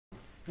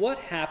what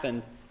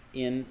happened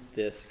in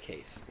this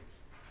case?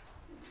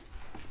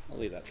 I'll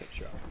leave that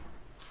picture up.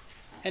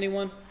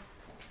 Anyone?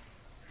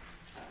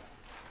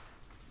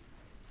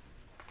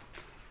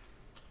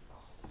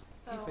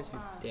 So,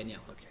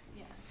 Danielle, okay.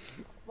 Yeah.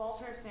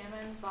 Walter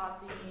Salmon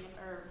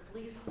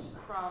leased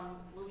from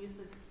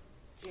Louisa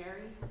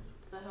Jerry,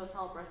 the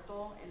Hotel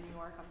Bristol in New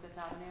York on Fifth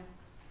Avenue.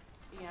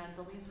 And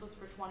the lease was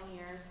for 20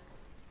 years.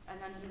 And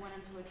then he went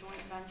into a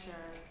joint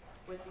venture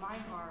with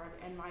Meinhard,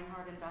 and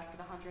Meinhard invested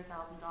 $100,000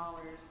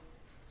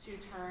 to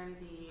turn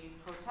the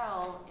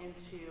hotel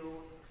into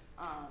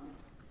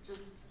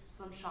just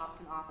some shops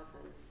and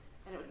offices.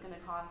 And it was going to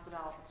cost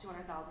about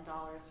 $200,000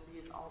 for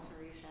these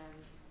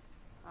alterations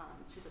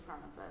to the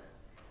premises.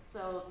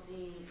 So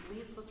the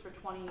lease was for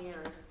 20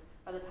 years.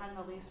 By the time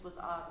the lease was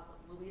up,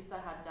 Louisa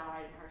had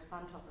died and her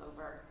son took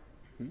over.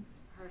 Mm-hmm.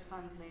 Her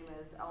son's name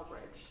is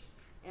Elbridge.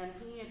 And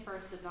he at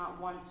first did not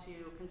want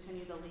to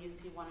continue the lease.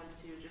 He wanted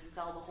to just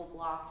sell the whole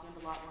block, he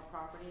had a lot more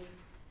property,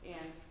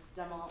 and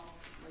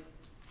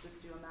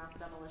just do a mass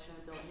demolition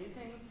and build new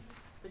things.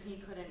 But he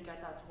couldn't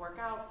get that to work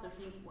out, so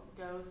he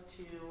goes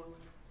to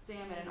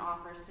Salmon and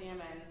offers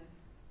Salmon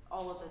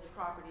all of this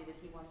property that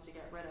he wants to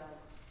get rid of.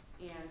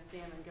 And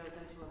Salmon goes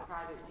into a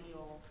private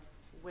deal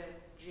with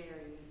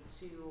Jerry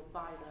to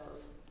buy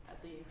those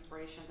at the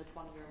expiration of the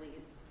 20-year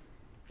lease.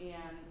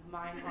 And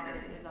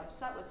Meinhard is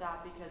upset with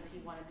that because he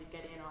wanted to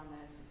get in on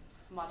this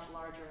much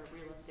larger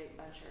real estate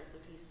venture, so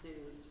he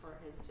sues for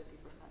his 50%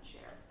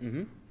 share.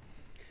 Mm-hmm.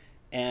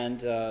 And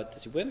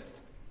does he win?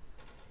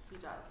 He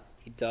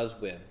does. He does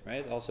win,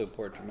 right? Also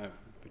important to remember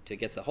to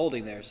get the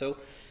holding there. So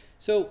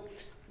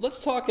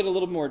let's talk in a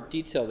little more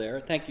detail there.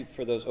 Thank you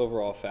for those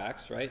overall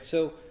facts, right?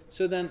 So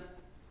then,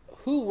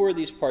 who were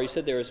these parties? You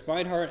said there was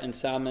Meinhard and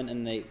Salmon,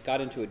 and they got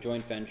into a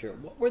joint venture.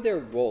 What were their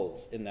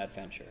roles in that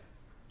venture?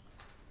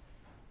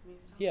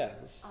 Yeah.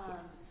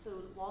 So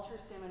Walter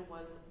Salmon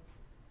was,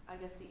 I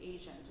guess, the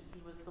agent.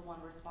 He was the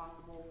one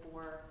responsible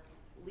for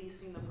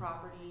leasing the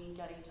property,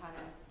 getting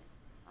tenants,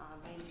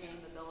 maintaining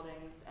the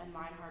buildings, and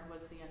Meinhard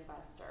was the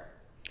investor.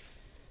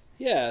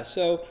 Yeah,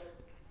 so,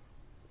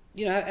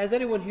 has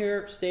anyone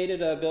here stayed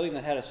at a building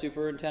that had a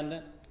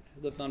superintendent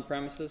who lived on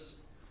premises?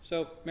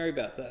 So, Mary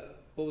Beth,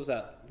 what was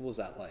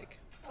that like?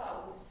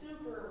 Oh, the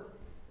super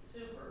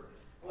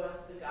was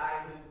the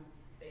guy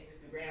who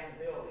basically ran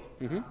the building.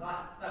 Mm-hmm.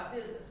 Not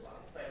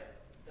business-wise,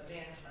 but the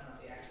management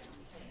of the actual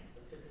plant,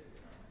 the physical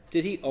plant.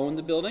 Did he own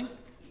the building?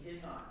 He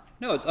did not.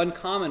 No, it's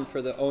uncommon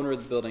for the owner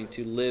of the building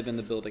to live in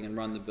the building and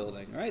run the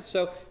building, right?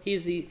 So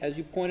he's as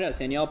you pointed out,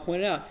 Danielle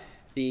pointed out,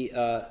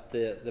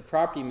 the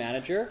property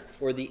manager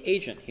or the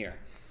agent here.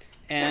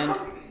 And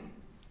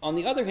on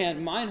the other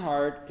hand,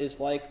 Meinhard is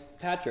like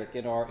Patrick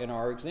in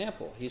our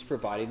example. He's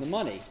providing the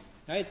money,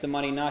 right? The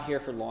money not here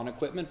for lawn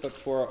equipment, but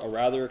for a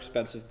rather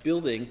expensive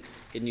building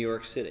in New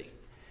York City.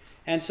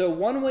 And so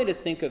one way to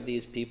think of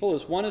these people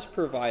is one is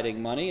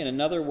providing money, and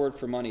another word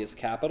for money is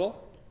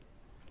capital.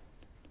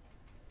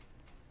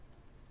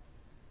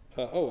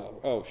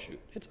 Shoot.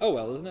 It's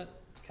OL, isn't it?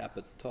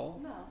 Capital?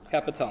 No.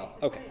 Capital.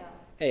 Okay.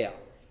 AL.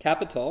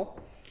 Capital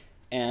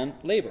and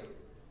labor.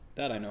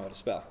 That I know how to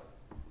spell.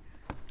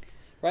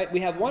 Right? We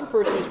have one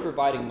person who's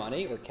providing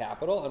money or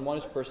capital, and one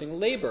is providing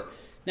labor.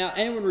 Now,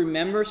 anyone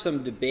remember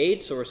some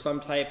debates or some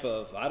type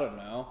of, I don't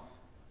know,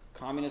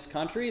 communist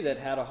country that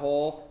had a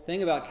whole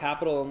thing about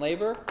capital and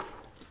labor?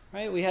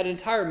 Right? We had an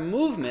entire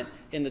movement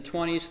in the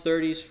 20s,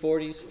 30s,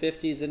 40s,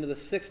 50s, into the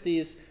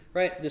 60s.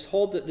 Right? This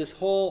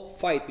whole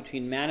fight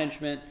between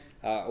management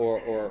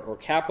or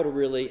capital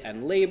really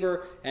and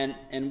labor,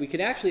 and we could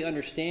actually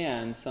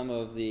understand some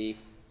of the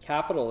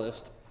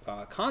capitalist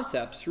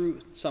concepts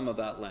through some of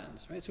that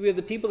lens. Right? So we have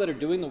the people that are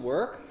doing the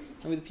work,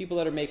 and we have the people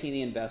that are making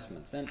the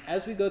investments. And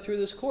as we go through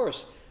this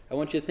course, I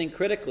want you to think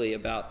critically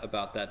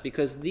about that,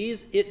 because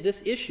this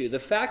issue, the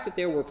fact that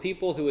there were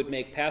people who would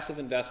make passive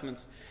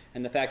investments,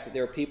 and the fact that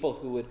there are people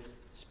who would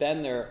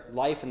spend their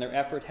life and their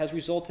effort, has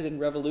resulted in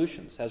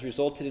revolutions, has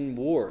resulted in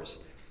wars,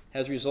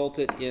 has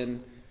resulted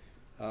in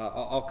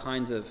all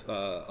kinds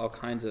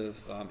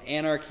of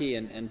anarchy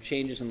and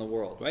changes in the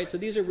world. Right? So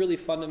these are really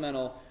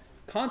fundamental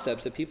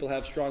concepts that people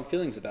have strong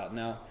feelings about.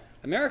 Now,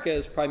 America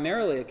is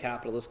primarily a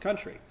capitalist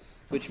country,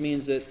 which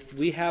means that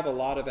we have a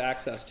lot of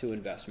access to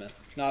investment,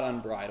 not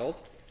unbridled,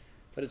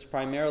 but it's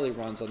primarily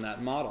runs on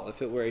that model.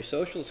 If it were a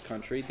socialist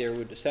country, there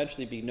would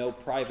essentially be no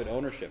private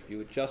ownership. You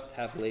would just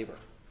have labor.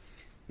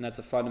 And that's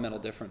a fundamental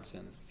difference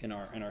in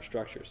our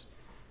structures.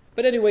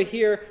 But anyway,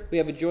 here we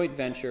have a joint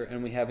venture,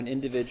 and we have an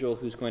individual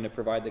who's going to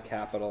provide the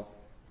capital,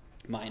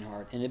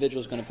 Meinhard. An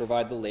individual is going to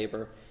provide the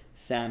labor,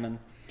 Salmon.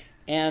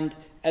 And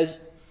as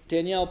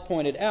Danielle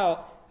pointed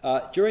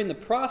out, during the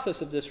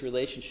process of this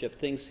relationship,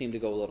 things seem to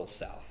go a little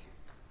south.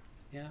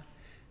 Yeah?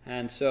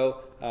 And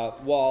so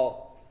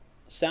while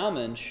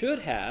Salmon should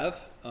have,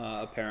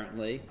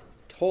 apparently,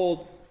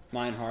 told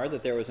Meinhard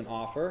that there was an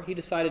offer, he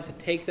decided to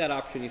take that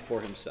opportunity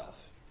for himself.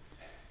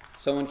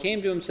 Someone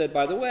came to him and said,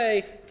 by the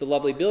way, it's a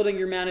lovely building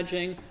you're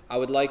managing. I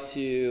would like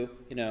to,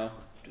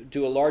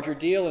 do a larger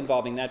deal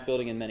involving that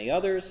building and many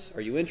others.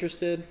 Are you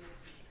interested?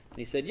 And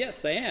he said,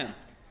 yes, I am.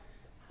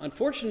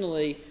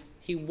 unfortunately,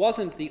 he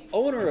wasn't the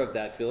owner of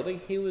that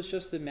building. He was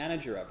just the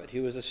manager of it.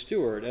 He was a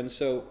steward. And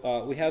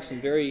so we have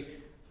some very,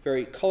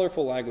 very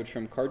colorful language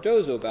from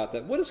Cardozo about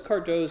that. What does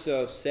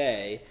Cardozo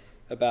say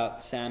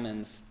about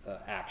Salmon's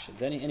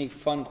actions? Any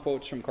fun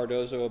quotes from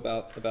Cardozo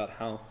about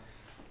how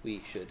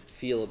we should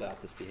feel about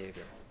this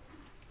behavior?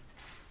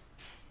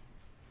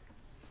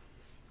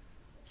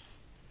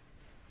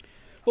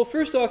 Well,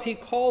 first off, he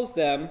calls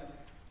them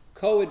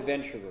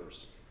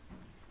co-adventurers.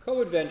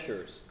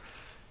 Co-adventurers.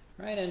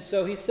 Right? And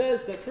so he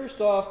says that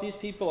first off, these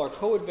people are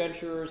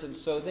co-adventurers, and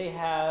so they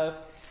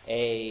have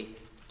a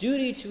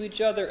duty to each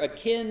other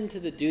akin to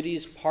the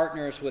duties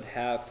partners would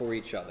have for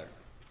each other.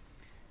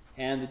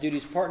 And the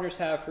duties partners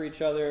have for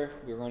each other,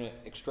 we're going to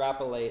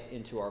extrapolate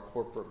into our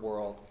corporate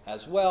world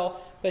as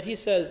well. But he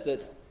says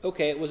that,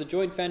 okay, it was a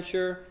joint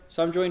venture.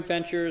 Some joint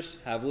ventures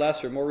have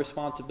less or more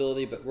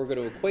responsibility, but we're going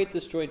to equate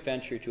this joint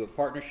venture to a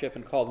partnership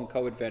and call them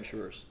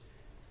co-adventurers.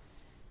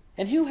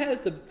 And who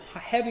has the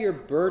heavier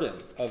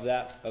burden of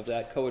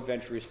that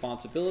co-adventure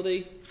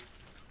responsibility?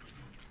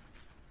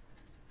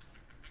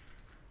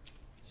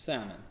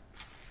 Salmon.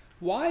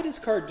 Why does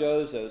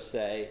Cardozo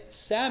say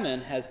Salmon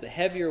has the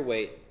heavier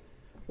weight?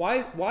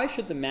 Why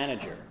should the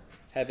manager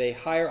have a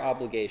higher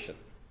obligation?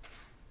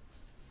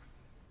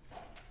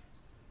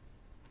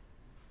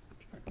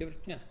 Give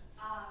it, yeah. I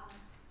thought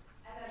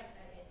I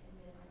said it in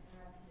the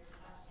rest of your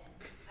question.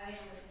 I mean,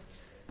 I wasn't,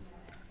 you know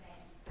what I'm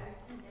saying. I was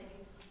just going to say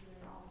because he's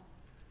doing all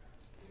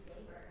the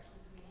labor,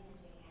 he's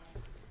managing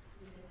it,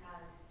 he just has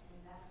an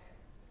investor.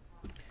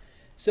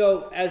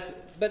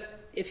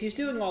 But if he's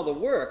doing all the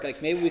work,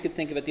 like maybe we could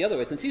think of it the other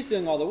way. Since he's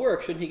doing all the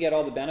work, shouldn't he get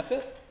all the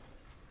benefit?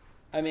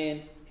 I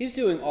mean, he's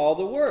doing all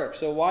the work,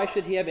 so why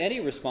should he have any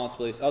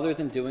responsibilities other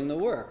than doing the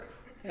work?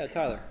 Yeah,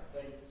 Tyler.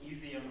 It's like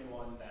he's the only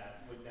one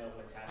that would know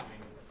what's happening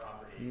with the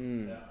property.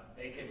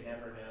 They could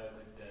never know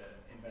that the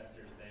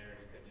investor's there.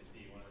 It could just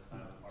be one of the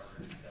silent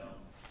partners. So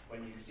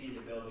when you see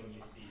the building,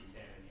 you see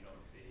Salmon. You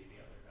don't see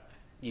the other guy.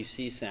 You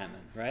see Salmon,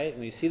 right?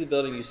 When you see the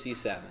building, you see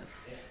Salmon.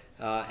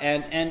 Yeah.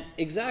 And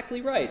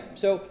exactly right.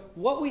 So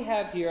what we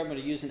have here, I'm going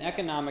to use an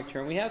economic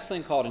term. We have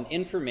something called an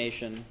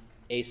information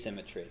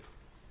asymmetry.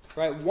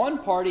 Right? One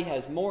party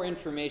has more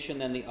information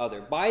than the other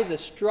by the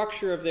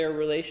structure of their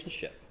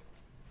relationship.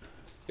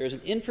 There's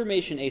an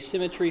information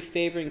asymmetry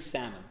favoring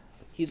Salmon.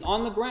 He's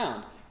on the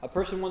ground. A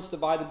person wants to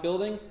buy the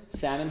building,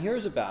 Salmon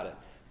hears about it.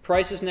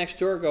 Prices next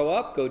door go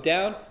up, go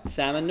down,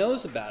 Salmon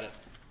knows about it.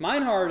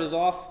 Meinhard is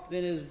off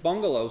in his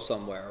bungalow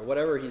somewhere, or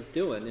whatever he's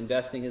doing,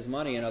 investing his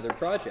money in other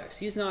projects.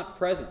 He's not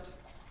present.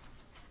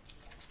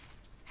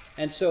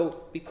 And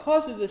so,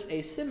 because of this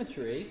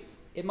asymmetry,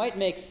 it might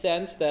make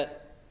sense that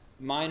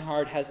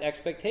Meinhard has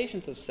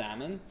expectations of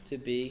Salmon to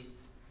be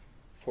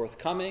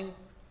forthcoming,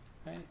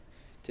 right?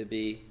 To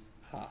be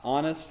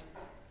honest.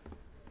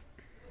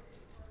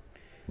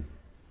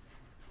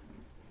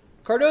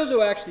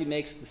 Cardozo actually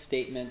makes the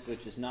statement,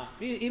 which is not,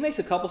 he makes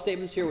a couple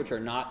statements here which are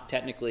not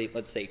technically,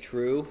 let's say,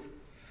 true.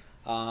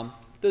 Those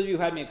of you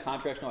who had me in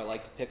contracts know I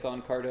like to pick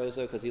on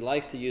Cardozo because he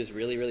likes to use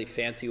really, really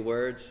fancy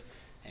words,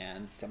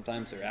 and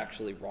sometimes they're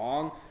actually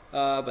wrong,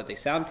 but they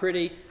sound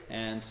pretty,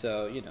 and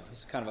so, you know,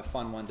 it's kind of a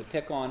fun one to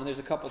pick on. And there's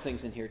a couple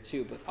things in here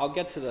too, but I'll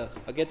get to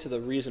the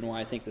reason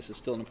why I think this is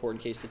still an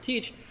important case to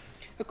teach.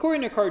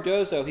 According to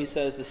Cardozo, he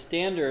says the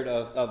standard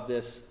of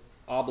this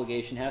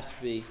obligation has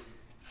to be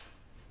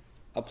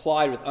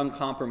applied with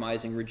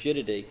uncompromising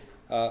rigidity.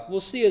 We'll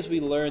see as we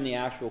learn the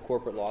actual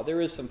corporate law. There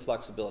is some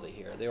flexibility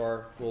here.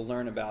 We'll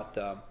learn about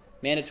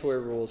mandatory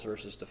rules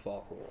versus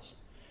default rules.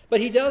 But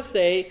he does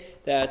say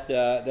that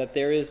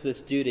there is this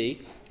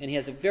duty, and he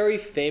has a very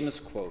famous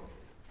quote.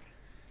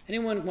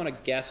 Anyone want to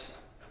guess?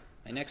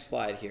 My next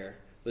slide here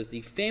was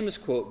the famous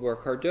quote where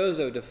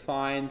Cardozo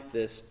defined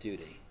this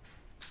duty.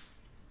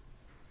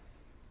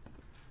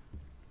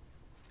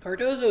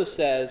 Cardozo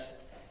says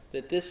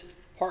that this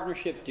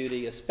partnership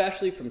duty,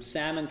 especially from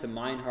Salmon to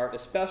Meinhard,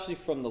 especially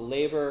from the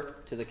labor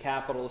to the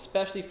capital,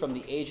 especially from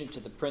the agent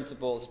to the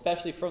principal,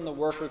 especially from the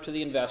worker to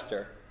the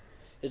investor,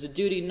 is a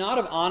duty not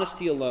of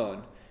honesty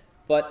alone,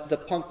 but the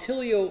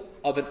punctilio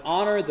of an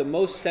honor the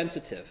most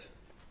sensitive.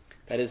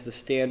 That is the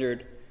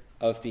standard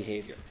of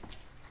behavior.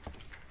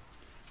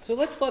 So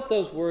let's let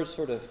those words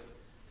sort of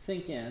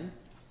sink in.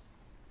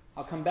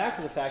 I'll come back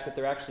to the fact that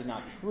they're actually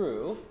not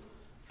true,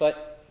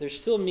 but they're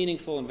still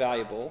meaningful and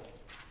valuable.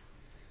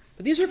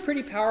 But these are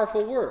pretty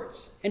powerful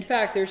words. In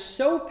fact, they're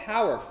so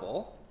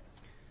powerful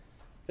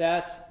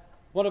that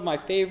one of my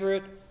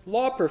favorite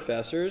law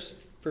professors,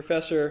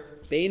 Professor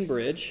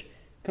Bainbridge,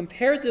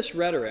 compared this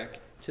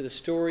rhetoric to the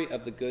story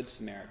of the Good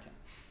Samaritan.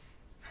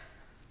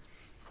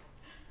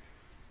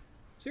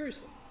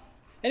 Seriously.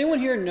 Anyone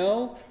here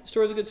know the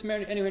story of the Good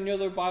Samaritan? Anyone know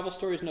their Bible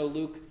stories? Know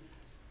Luke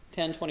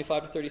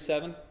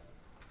 10:25-37?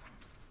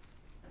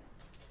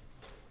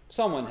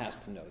 Someone has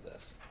to know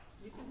this.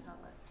 You can tell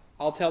it.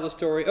 I'll tell the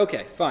story.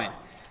 Okay, fine.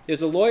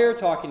 There's a lawyer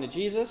talking to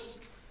Jesus,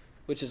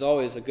 which is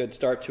always a good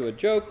start to a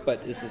joke,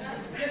 but this is...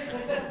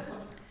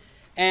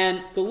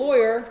 And the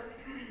lawyer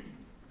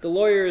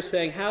is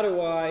saying, how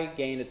do I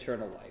gain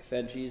eternal life?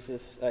 And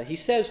Jesus, he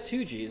says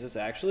to Jesus,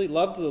 actually,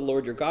 love the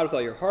Lord your God with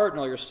all your heart and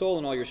all your soul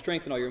and all your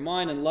strength and all your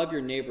mind, and love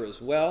your neighbor as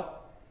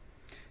well.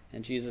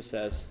 And Jesus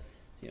says,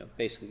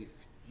 basically,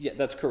 yeah,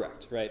 that's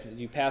correct, right?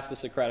 You pass the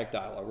Socratic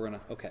dialogue. We're going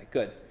to, okay,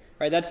 good.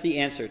 Right, that's the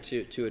answer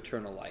to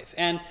eternal life.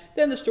 And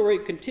then the story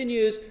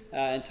continues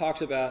and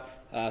talks about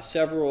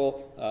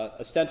several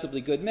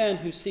ostensibly good men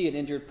who see an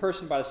injured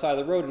person by the side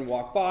of the road and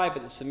walk by,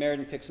 but the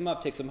Samaritan picks him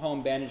up, takes him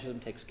home, bandages him,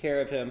 takes care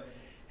of him.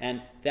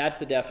 And that's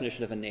the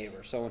definition of a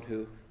neighbor, someone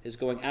who is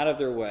going out of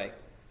their way.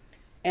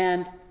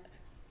 And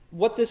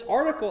what this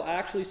article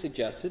actually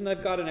suggested, and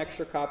I've got an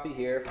extra copy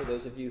here for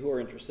those of you who are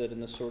interested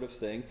in this sort of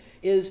thing,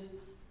 is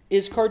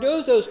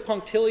Cardozo's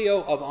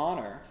punctilio of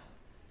honor.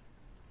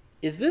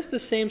 Is this the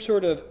same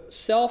sort of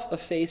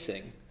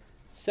self-effacing,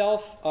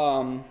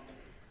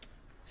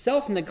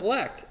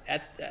 self-neglect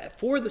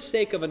for the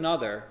sake of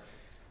another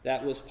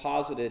that was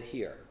posited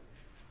here?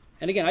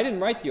 And again, I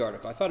didn't write the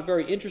article. I thought it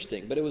very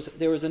interesting, but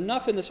there was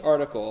enough in this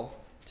article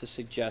to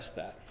suggest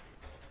that.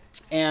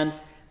 And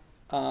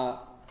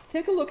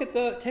take a look at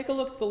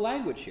the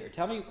language here.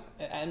 Tell me,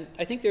 and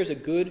I think there's a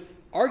good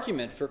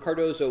argument for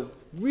Cardozo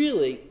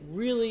really,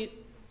 really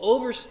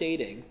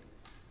overstating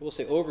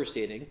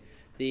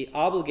the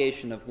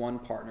obligation of one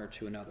partner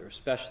to another,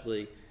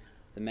 especially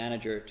the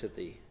manager to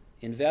the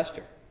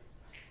investor.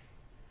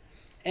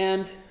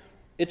 And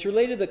it's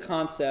related to the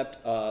concept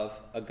of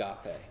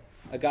agape.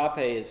 Agape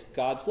is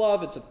God's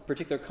love. It's a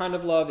particular kind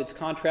of love. It's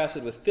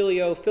contrasted with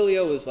filio.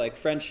 Filio is like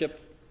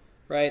friendship,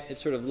 right?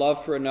 It's sort of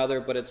love for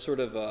another, but it's sort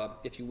of,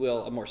 if you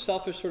will, a more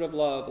selfish sort of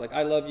love. Like,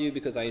 I love you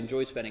because I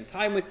enjoy spending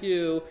time with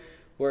you.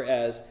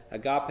 Whereas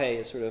agape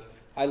is sort of,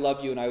 I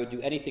love you and I would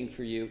do anything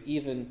for you,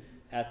 even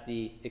at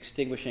the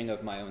extinguishing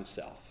of my own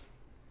self.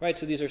 Right?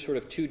 So these are sort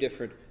of two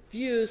different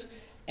views,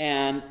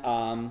 and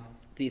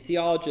the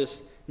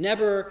theologists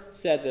never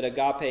said that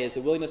agape is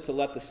a willingness to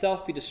let the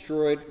self be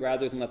destroyed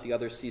rather than let the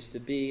other cease to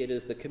be. It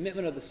is the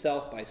commitment of the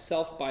self by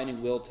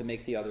self-binding will to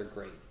make the other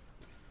great.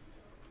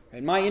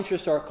 And my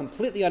interests are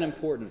completely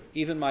unimportant,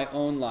 even my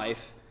own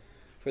life,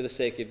 for the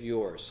sake of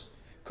yours.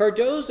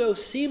 Cardozo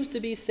seems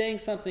to be saying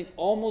something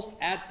almost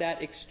at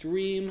that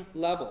extreme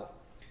level.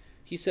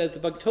 He says the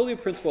punctilio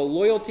principle,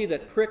 loyalty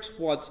that pricks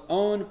one's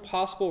own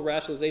possible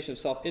rationalization of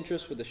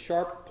self-interest with a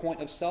sharp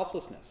point of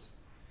selflessness.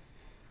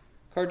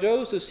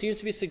 Cardozo seems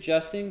to be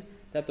suggesting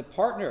that the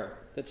partner,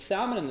 that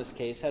Salmon in this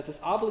case, has this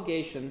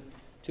obligation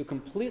to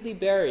completely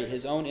bury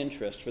his own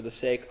interest for the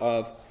sake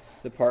of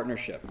the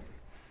partnership.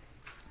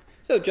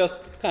 So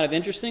just kind of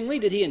interestingly,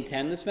 did he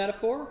intend this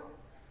metaphor?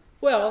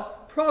 Well,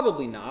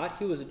 probably not.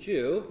 He was a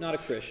Jew, not a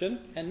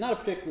Christian, and not a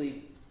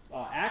particularly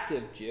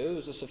active Jew. He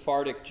was a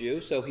Sephardic Jew,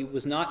 so he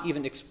was not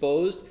even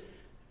exposed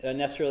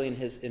necessarily in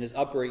his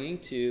upbringing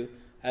to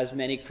as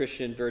many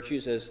Christian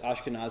virtues as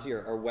Ashkenazi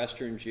or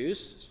Western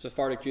Jews.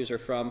 Sephardic Jews are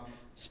from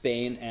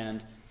Spain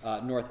and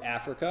North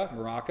Africa,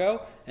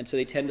 Morocco, and so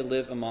they tend to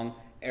live among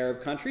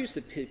Arab countries.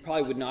 He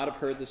probably would not have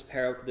heard this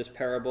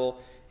parable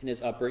in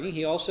his upbringing.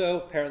 He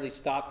also apparently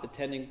stopped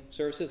attending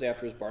services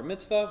after his bar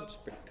mitzvah, which is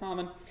pretty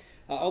common,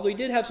 although he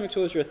did have some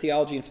exposure to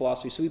theology and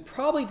philosophy, so he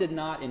probably did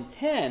not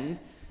intend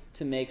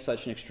to make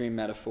such an extreme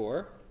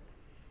metaphor.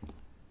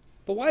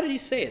 But why did he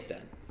say it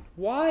then?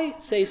 Why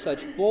say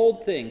such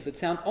bold things that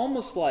sound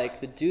almost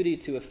like the duty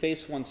to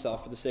efface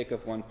oneself for the sake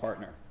of one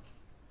partner?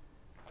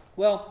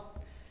 Well,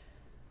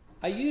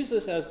 I use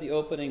this as the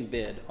opening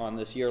bid on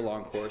this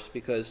year-long course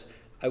because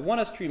I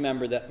want us to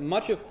remember that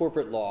much of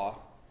corporate law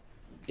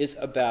is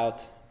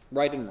about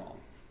right and wrong.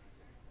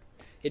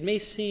 It may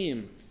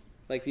seem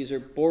like these are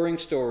boring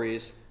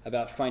stories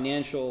about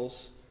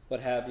financials, what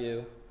have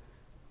you,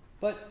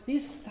 but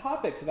these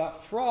topics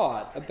about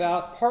fraud,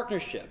 about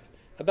partnership,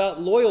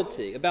 about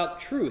loyalty, about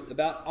truth,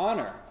 about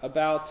honor,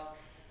 about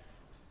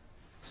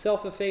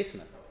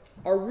self-effacement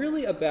are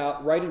really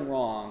about right and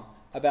wrong,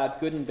 about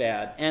good and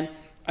bad. And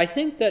I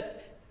think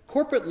that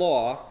corporate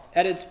law,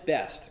 at its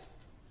best,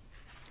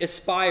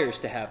 aspires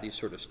to have these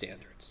sort of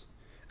standards,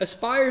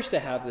 aspires to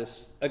have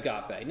this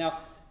agape. Now,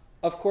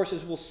 of course,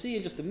 as we'll see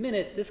in just a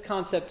minute, this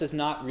concept does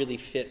not really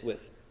fit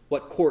with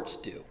what courts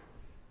do.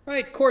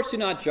 Right? Courts do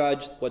not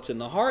judge what's in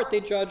the heart,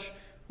 they judge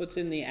what's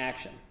in the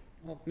action.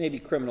 Well, maybe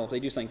criminal if they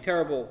do something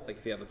terrible, like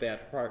if you have a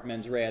bad heart,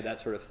 mens rea, that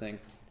sort of thing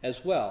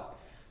as well.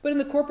 But in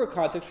the corporate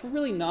context, we're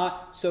really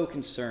not so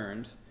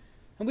concerned,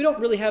 and we don't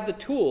really have the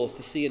tools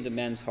to see into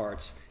men's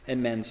hearts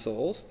and men's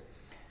souls.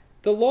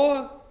 The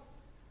law,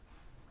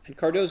 and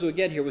Cardozo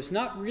again here, was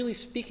not really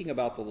speaking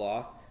about the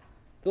law.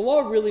 The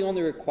law really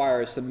only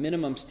requires some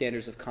minimum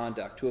standards of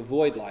conduct to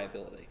avoid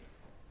liability.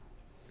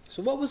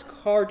 So what was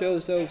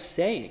Cardozo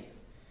saying?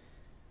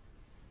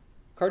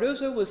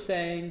 Cardozo was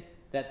saying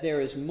that there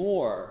is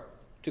more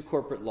to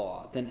corporate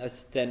law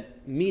than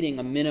meeting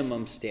a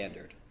minimum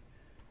standard.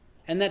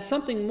 And that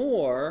something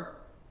more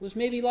was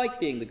maybe like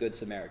being the Good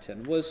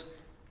Samaritan, was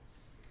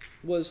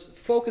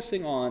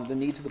focusing on the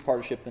needs of the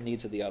partnership, the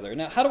needs of the other.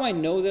 Now, how do I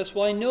know this?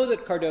 Well, I know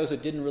that Cardozo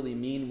didn't really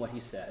mean what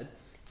he said,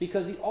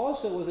 because he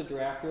also was a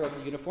drafter of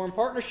the Uniform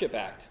Partnership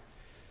Act.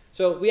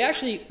 So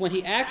when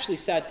he actually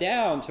sat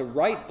down to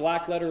write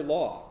black letter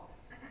law,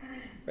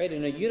 right?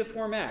 In a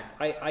uniform act.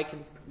 I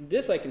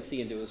can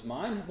see into his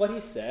mind what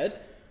he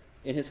said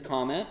in his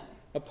comment.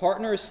 A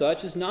partner as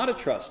such is not a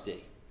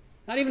trustee.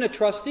 Not even a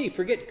trustee.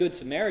 Forget Good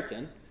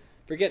Samaritan.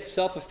 Forget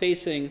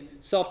self-effacing,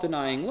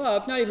 self-denying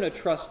love. Not even a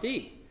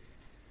trustee.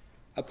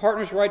 A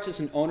partner's rights as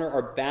an owner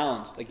are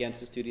balanced against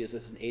his duties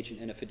as an agent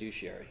and a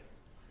fiduciary.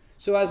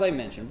 So as I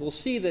mentioned, we'll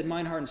see that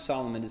Meinhard and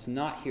Salmon is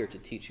not here to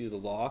teach you the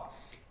law.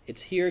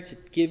 It's here to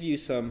give you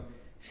some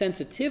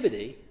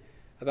sensitivity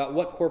about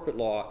what corporate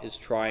law is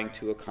trying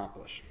to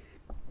accomplish.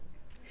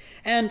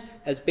 And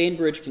as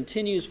Bainbridge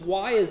continues,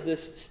 why is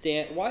this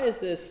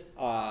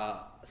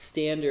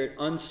standard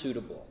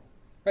unsuitable?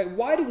 Right?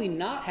 Why do we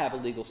not have a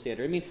legal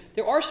standard? I mean,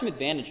 there are some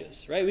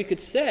advantages, right? We could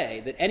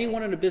say that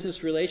anyone in a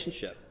business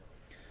relationship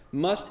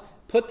must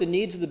put the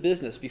needs of the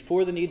business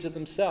before the needs of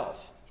themselves,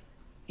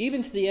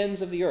 even to the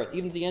ends of the earth,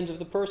 even to the ends of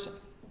the person.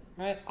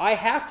 Right? I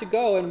have to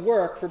go and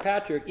work for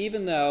Patrick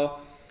even though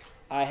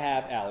I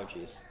have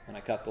allergies when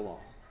I cut the lawn,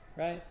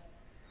 right?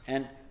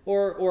 And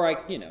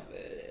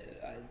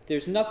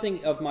there's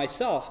nothing of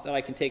myself that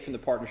I can take from the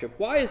partnership.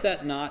 Why is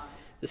that not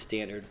the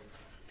standard?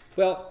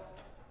 Well,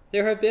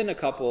 there have been a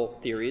couple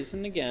theories,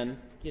 and again,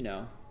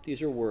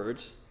 these are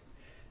words,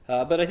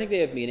 but I think they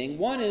have meaning.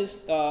 One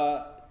is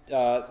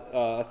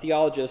a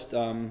theologist,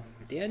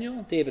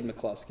 David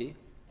McCluskey,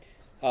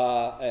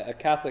 a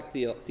Catholic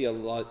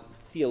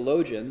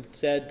theologian,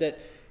 said that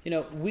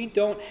we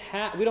don't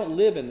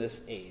live in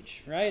this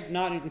age, right?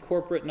 Not in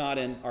corporate, not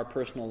in our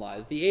personal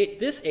lives.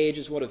 This age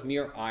is one of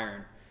mere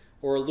iron,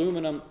 or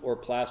aluminum, or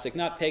plastic,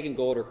 not pagan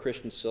gold or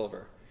Christian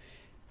silver.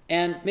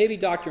 And maybe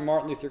Dr.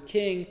 Martin Luther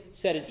King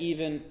said it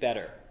even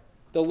better.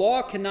 The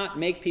law cannot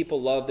make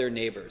people love their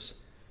neighbors,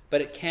 but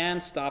it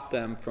can stop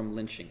them from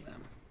lynching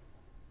them.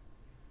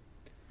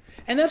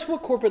 And that's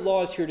what corporate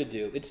law is here to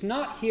do. It's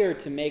not here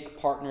to make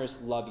partners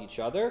love each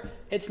other.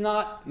 It's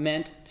not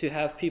meant to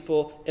have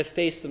people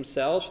efface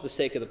themselves for the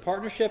sake of the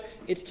partnership.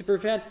 It's to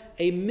prevent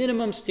a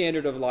minimum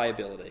standard of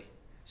liability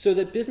so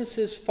that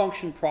businesses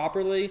function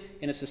properly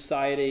in a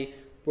society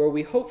where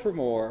we hope for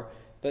more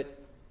but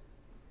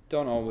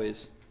don't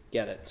always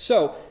get it.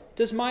 So,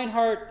 does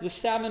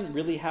Salmon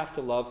really have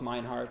to love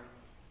Meinhard?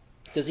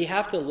 Does he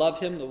have to love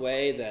him the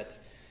way that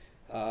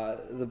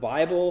the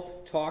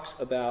Bible talks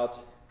about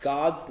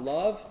God's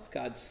love,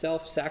 God's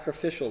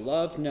self-sacrificial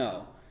love?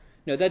 No,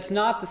 that's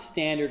not the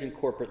standard in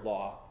corporate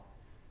law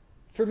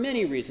for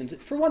many reasons.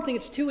 For one thing,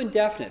 it's too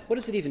indefinite. What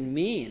does it even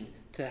mean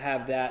to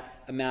have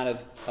that amount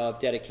of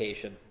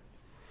dedication?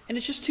 And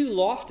it's just too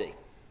lofty.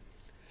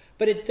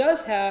 But it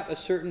does have a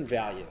certain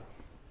value.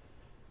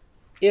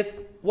 If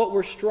what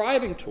we're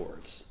striving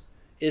towards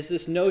is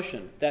this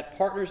notion that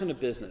partners in a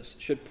business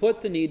should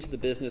put the needs of the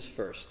business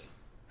first.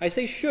 I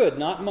say should,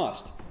 not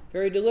must.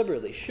 Very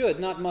deliberately, should,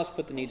 not must,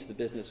 put the needs of the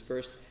business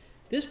first.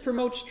 This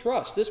promotes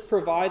trust. This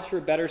provides for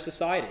a better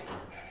society.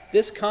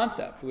 This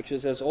concept, which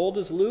is as old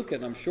as Luke,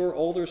 and I'm sure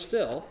older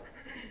still,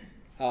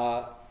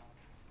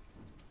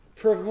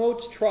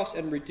 promotes trust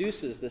and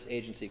reduces this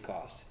agency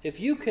cost.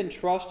 If you can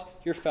trust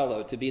your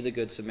fellow to be the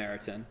Good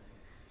Samaritan,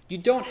 you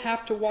don't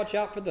have to watch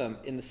out for them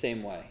in the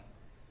same way.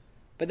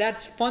 But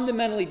that's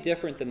fundamentally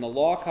different than the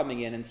law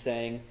coming in and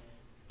saying,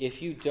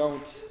 if you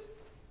don't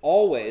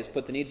always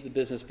put the needs of the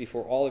business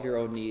before all of your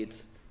own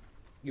needs,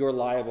 you're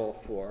liable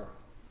for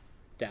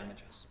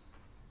damages.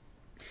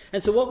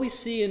 And so what we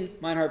see in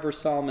Meinhard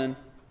versus Salmon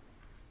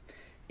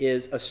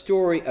is a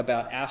story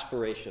about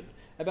aspiration,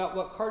 about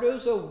what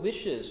Cardozo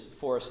wishes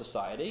for a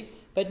society,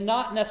 but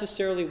not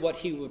necessarily what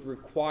he would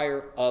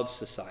require of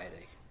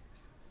society.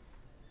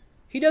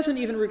 He doesn't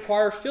even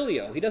require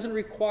filio. He doesn't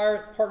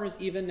require partners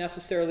even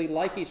necessarily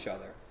like each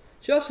other,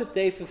 just that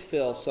they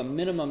fulfill some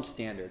minimum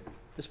standard.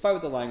 Despite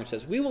what the language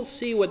says. We will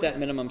see what that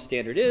minimum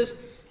standard is.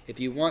 If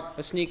you want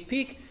a sneak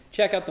peek,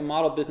 check out the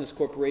Model Business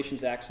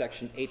Corporations Act,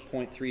 Section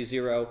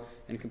 8.30,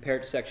 and compare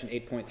it to Section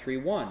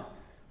 8.31.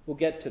 We'll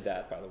get to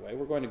that, by the way.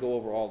 We're going to go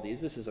over all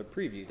these. This is a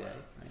preview day.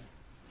 Right?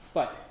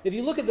 But if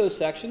you look at those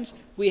sections,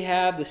 we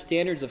have the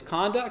standards of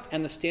conduct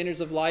and the standards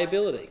of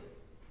liability.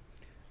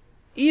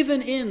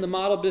 Even in the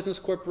Model Business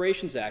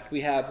Corporations Act,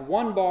 we have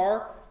one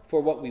bar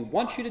for what we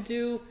want you to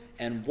do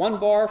and one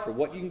bar for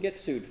what you can get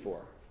sued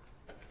for.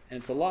 And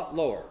it's a lot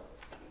lower.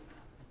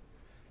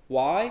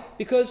 Why?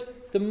 Because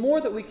the more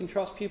that we can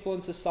trust people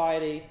in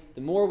society,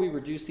 the more we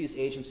reduce these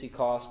agency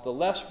costs, the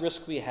less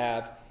risk we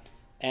have.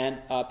 And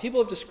people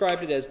have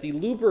described it as the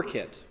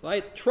lubricant,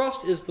 right?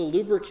 Trust is the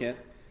lubricant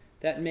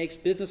that makes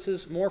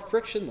businesses more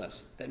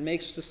frictionless, that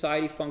makes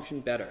society function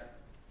better.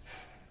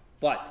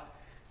 But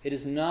it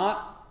is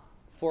not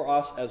for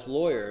us as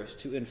lawyers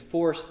to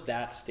enforce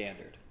that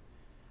standard,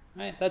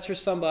 right? That's for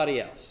somebody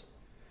else.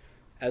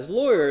 As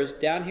lawyers,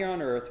 down here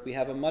on earth, we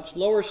have a much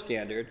lower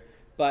standard,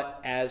 but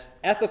as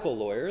ethical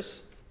lawyers,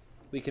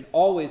 we can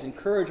always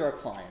encourage our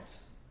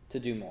clients to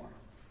do more.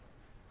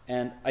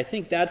 And I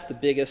think that's the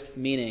biggest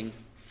meaning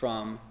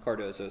from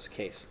Cardozo's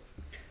case.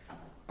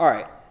 All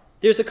right,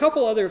 there's a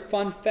couple other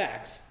fun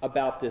facts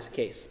about this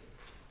case.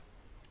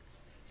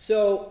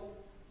 So,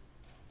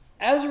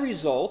 as a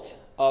result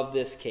of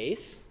this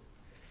case,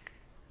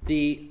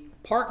 the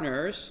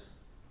partners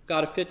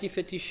got a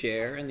 50-50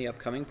 share in the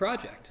upcoming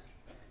project,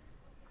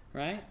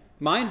 right?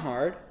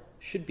 Meinhard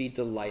should be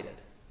delighted.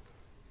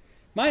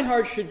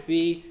 Meinhard should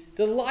be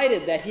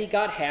delighted that he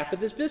got half of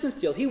this business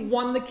deal. He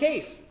won the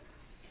case.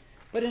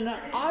 But in an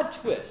odd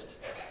twist,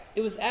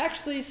 it was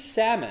actually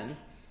Salmon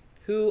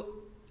who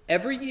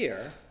every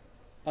year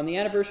on the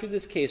anniversary of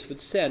this case would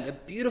send a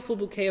beautiful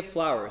bouquet of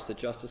flowers to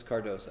Justice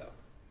Cardozo.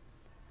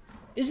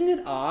 Isn't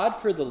it odd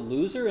for the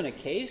loser in a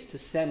case to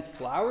send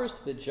flowers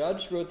to the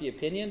judge who wrote the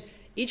opinion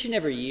each and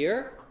every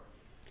year?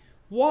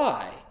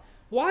 Why?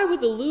 Why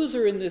would the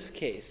loser in this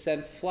case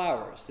send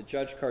flowers to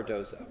Judge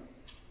Cardozo?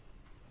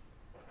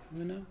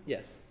 You know?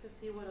 Yes? Because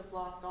he would have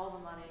lost all the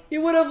money. He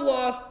would have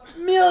lost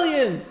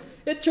millions.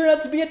 It turned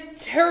out to be a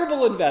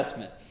terrible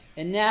investment.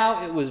 And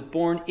now it was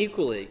borne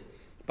equally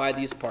by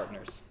these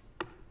partners.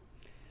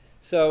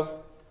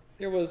 So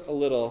there was a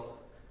little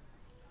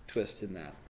twist in that.